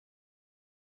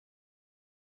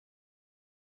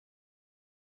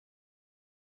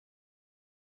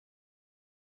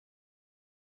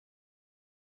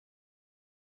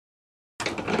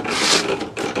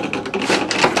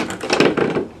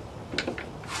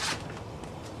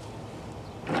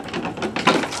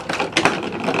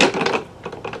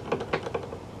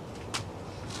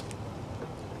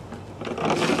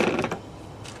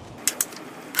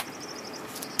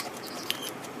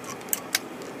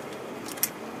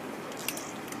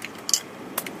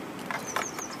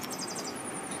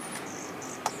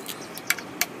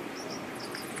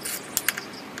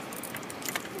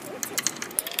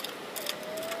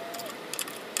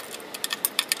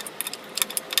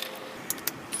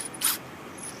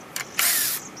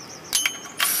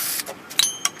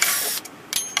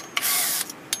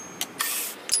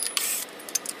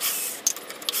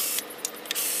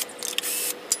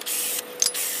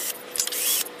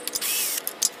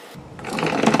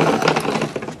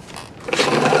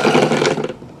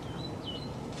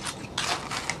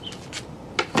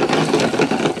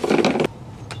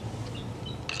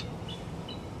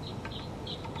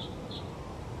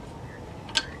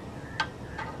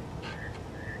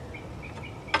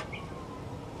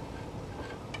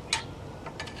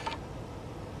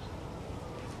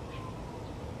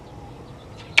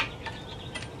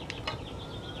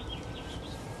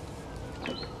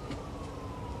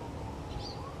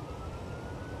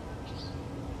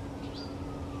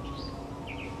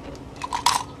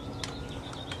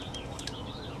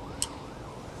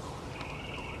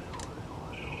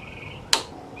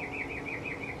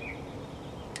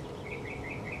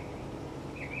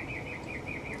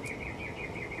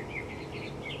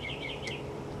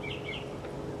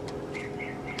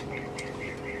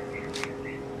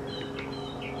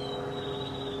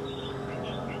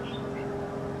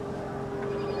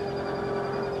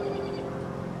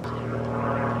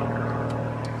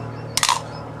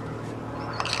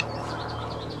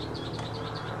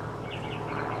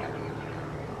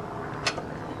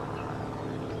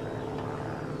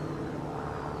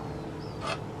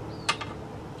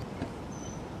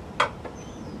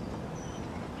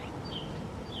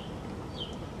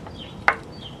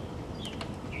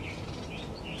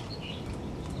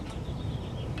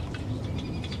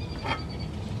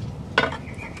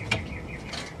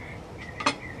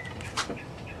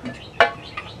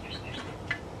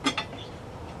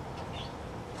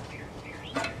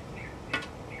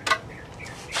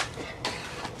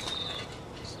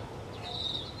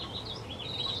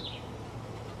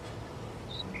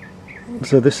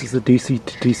So this is the DC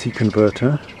to DC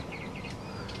converter.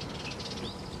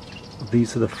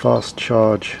 These are the fast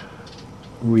charge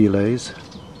relays.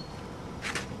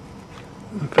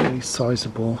 A very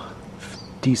sizable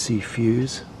DC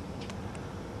fuse.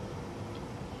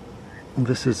 And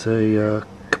this is a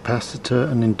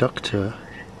capacitor and inductor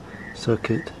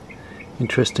circuit.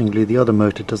 Interestingly, the other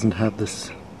motor doesn't have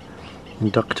this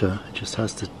inductor, it just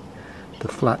has the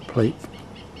flat plate,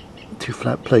 two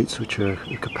flat plates which are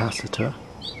a capacitor.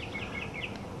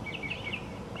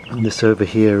 And this over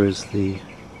here is the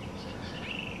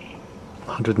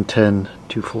 110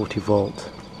 240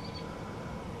 volt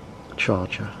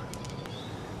charger.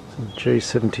 So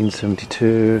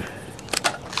J1772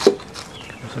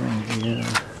 comes around here,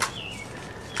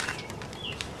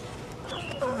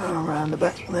 around the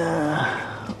back there,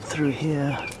 up through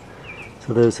here.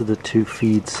 So those are the two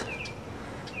feeds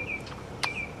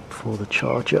for the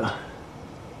charger.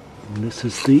 And this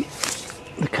is the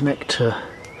connector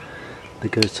that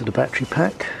goes to the battery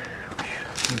pack,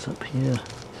 which goes up here,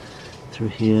 through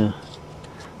here,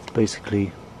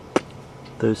 basically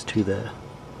those two there.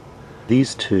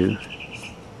 These two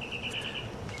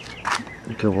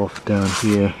go off down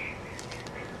here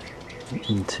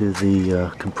into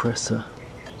the compressor.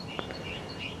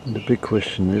 And the big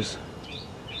question is,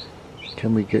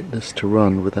 can we get this to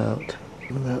run without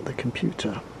the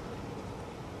computer?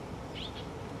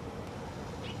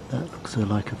 That looks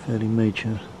like a fairly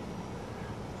major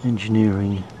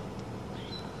engineering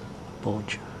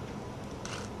bodge.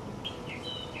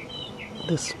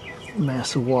 This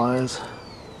mass of wires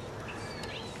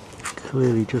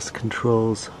clearly just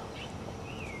controls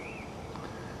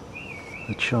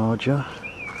the charger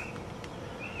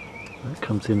that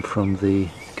comes in from the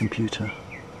computer,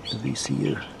 the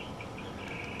VCU.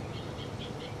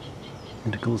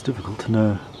 And of course, difficult to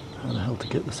know how the hell to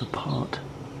get this apart.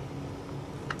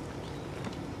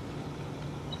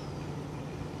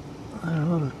 There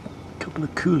are a couple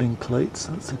of cooling plates.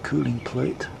 That's a cooling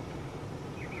plate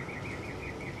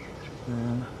there.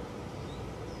 And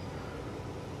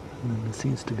then there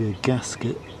seems to be a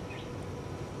gasket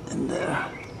in there.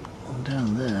 And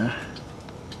down there,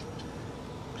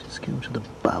 just go to the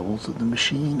bowels of the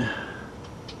machine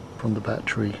from the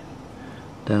battery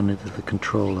down into the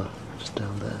controller, just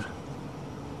down there.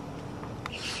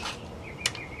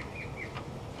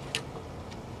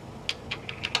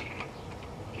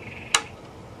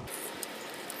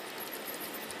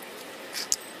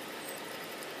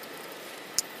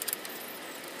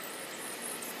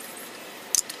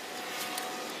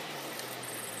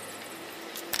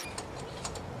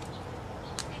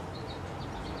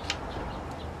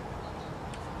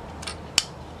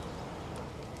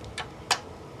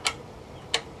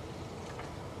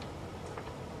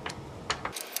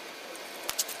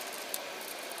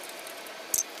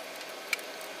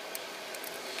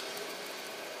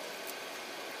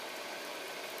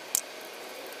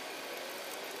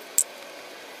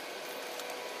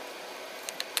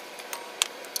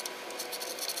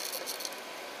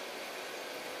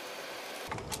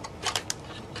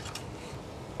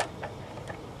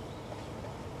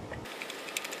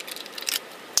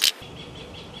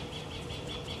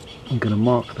 I'm going to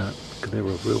mark that because they're a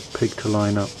real pig to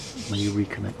line up when you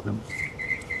reconnect them.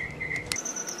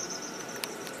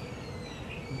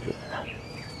 There.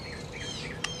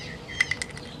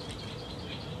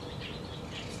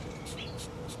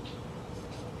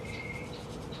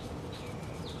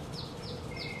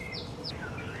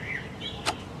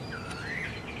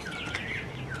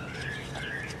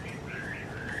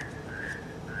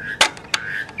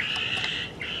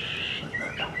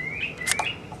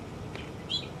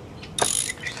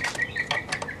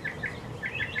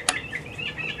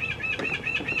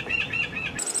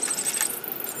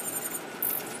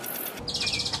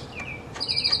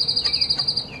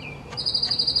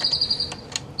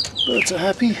 Birds are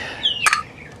happy.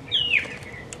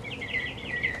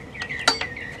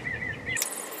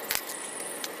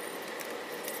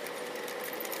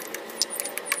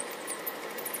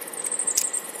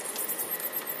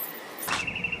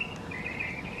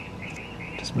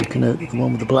 Just make a note that the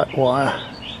one with the black wire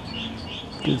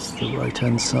is the right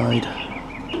hand side,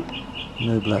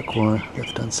 no black wire,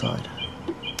 left hand side.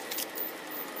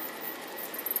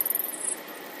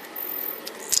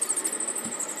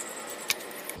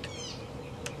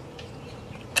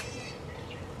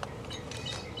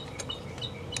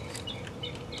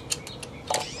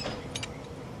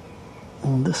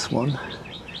 On this one,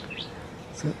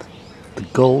 so the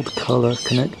gold color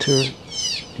connector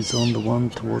is on the one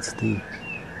towards the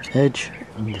edge,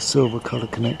 and the silver color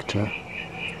connector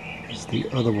is the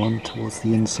other one towards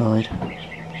the inside.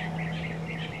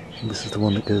 And this is the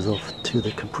one that goes off to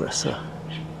the compressor.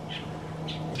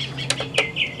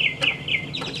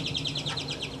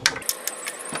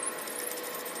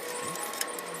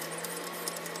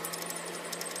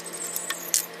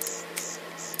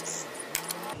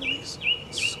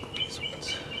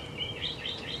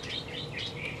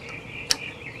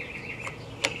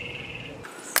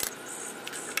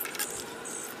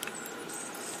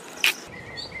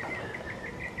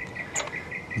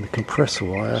 And the compressor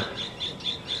wire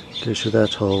goes through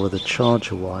that hole, where the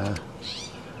charger wire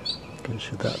goes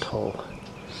through that hole.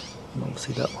 And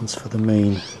obviously that one's for the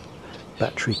main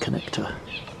battery connector.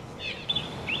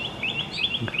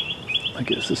 I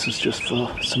guess this is just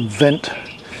for some vent.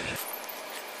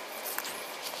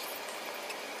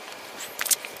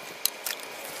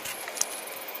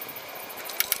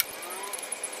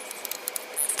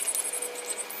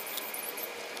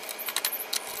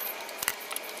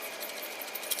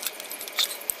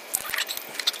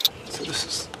 So this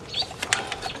is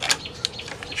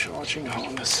the charging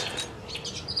harness.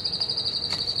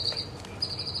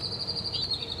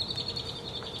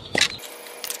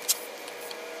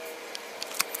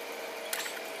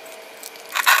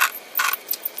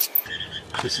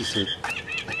 This is a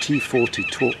T40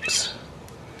 Torx.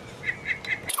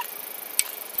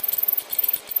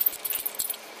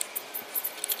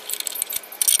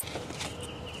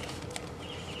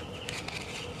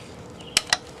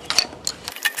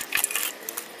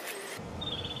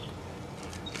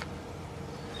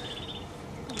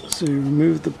 So you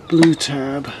remove the blue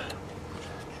tab,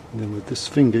 and then with this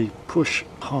finger you push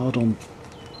hard on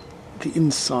the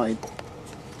inside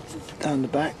down the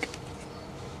back,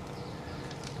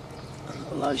 and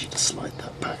it allows you to slide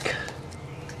that back.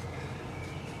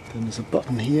 Then there's a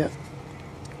button here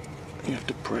you have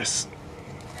to press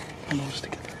in order to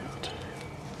get it out.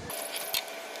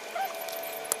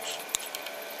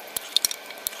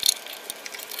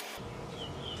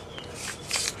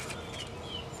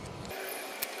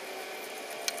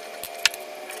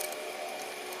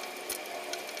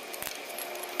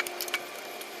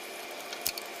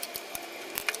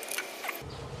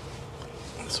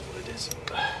 That's what it is.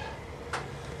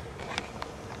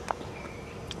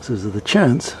 So there's the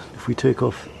chance, if we take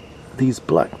off these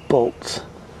black bolts,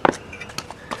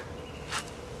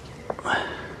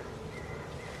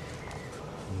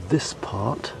 this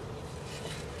part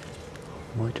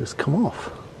might just come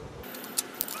off.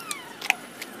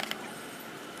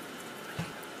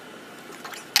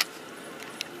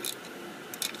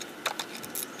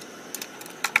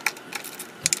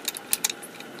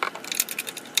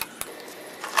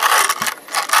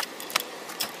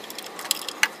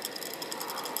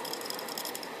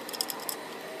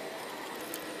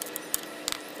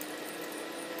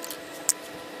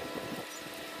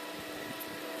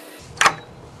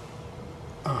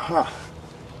 Aha!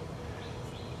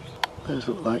 Those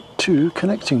look like two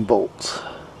connecting bolts.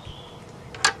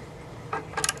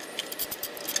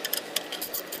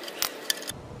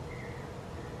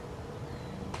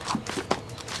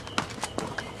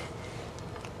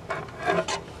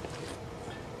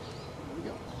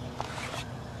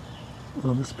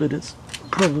 Well, this bit is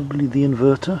probably the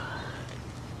inverter.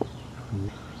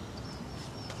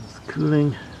 It's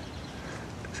cooling.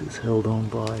 This is held on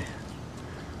by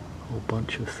a whole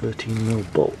bunch of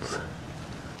 13mm bolts.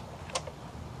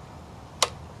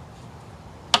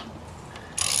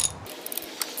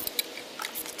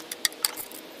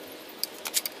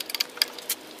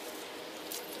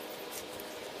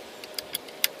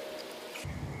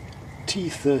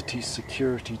 T30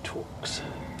 security Torx.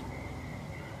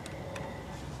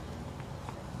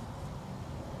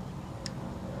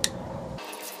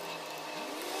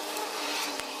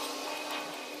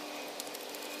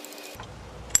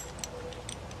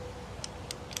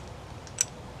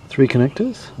 Three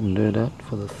connectors, and no doubt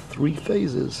for the 3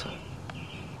 phases.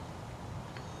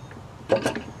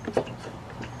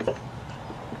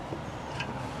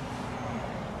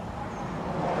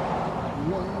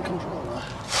 One controller.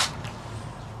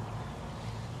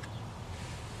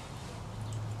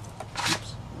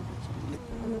 Oops.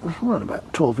 Around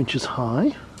about 12 inches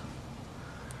high,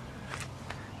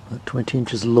 about 20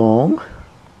 inches long,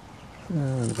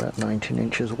 and about 19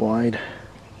 inches wide.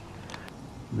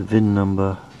 The VIN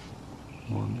number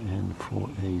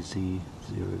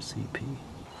 1N4AZ0CP.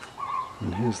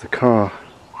 And here's the car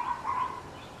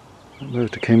that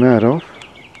motor came out of.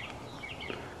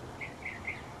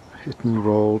 Hit and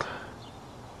rolled,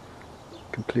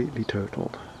 completely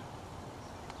totaled.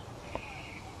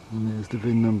 And there's the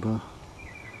VIN number,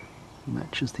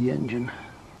 matches the engine.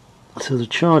 So the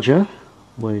charger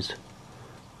weighs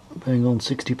bang on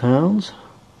 60 pounds,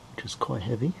 which is quite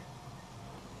heavy.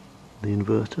 the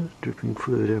inverter, dripping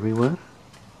fluid everywhere.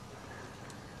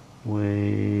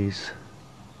 Weighs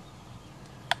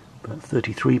about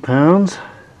 33 pounds.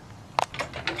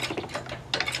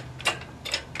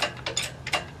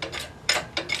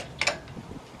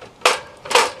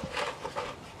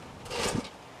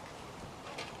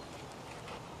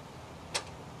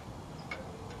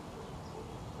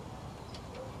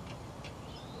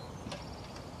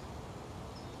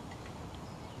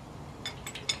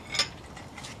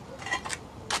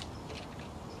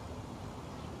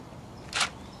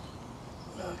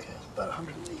 Okay, it's about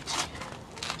 180.